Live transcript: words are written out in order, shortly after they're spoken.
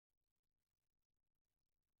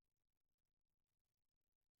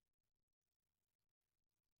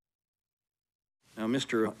Now,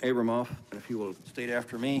 Mr. Abramoff, if you will state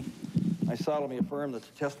after me, I solemnly affirm that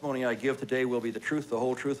the testimony I give today will be the truth, the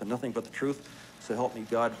whole truth, and nothing but the truth. So help me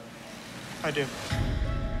God. I do.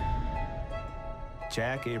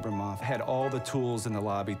 Jack Abramoff had all the tools in the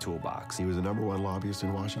lobby toolbox. He was the #1 lobbyist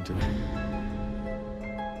in Washington.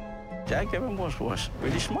 Jack Abramoff was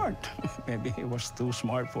really smart. Maybe he was too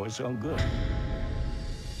smart for his own good.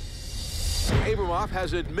 Abramoff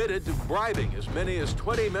has admitted to bribing as many as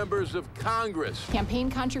 20 members of Congress.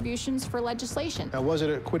 Campaign contributions for legislation. Now, was it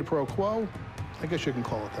a quid pro quo? I guess you can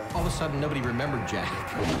call it that. All of a sudden, nobody remembered Jack.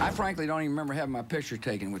 I frankly don't even remember having my picture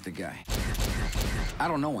taken with the guy. I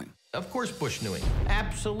don't know him. Of course Bush knew him.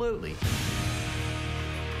 Absolutely.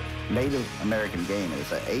 Native American game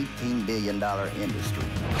is an $18 billion industry.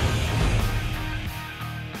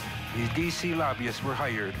 These D.C. lobbyists were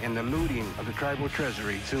hired, and the looting of the tribal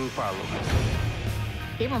treasury soon followed.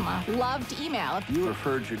 Abramoff loved email. You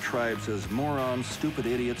referred to tribes as morons, stupid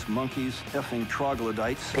idiots, monkeys, effing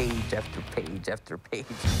troglodytes. Page after page after page.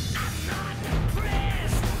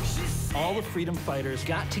 All the freedom fighters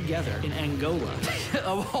got together in Angola,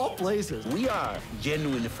 of all places. We are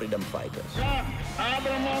genuine freedom fighters.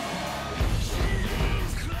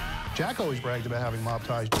 Jack always bragged about having mob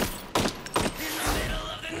ties.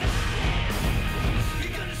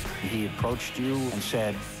 He approached you and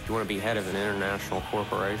said, "You want to be head of an international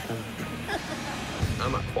corporation?"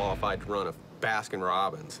 I'm not qualified to run a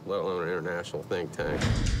Baskin-Robbins, let alone an international think tank.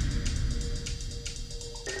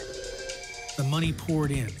 The money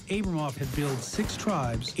poured in. Abramoff had billed 6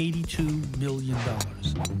 tribes $82 million.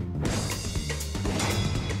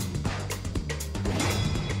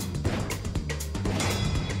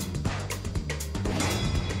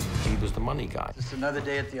 He was the money guy. It's another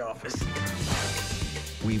day at the office.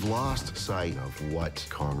 We've lost sight of what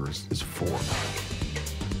Congress is for.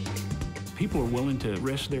 People are willing to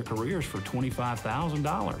risk their careers for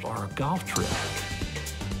 $25,000 or a golf trip.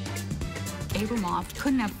 Abramoff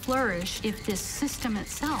couldn't have flourished if this system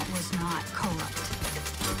itself was not corrupt.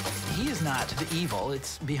 He is not the evil,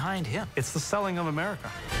 it's behind him. It's the selling of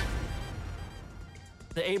America.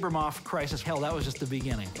 The Abramoff crisis, hell, that was just the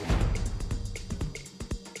beginning.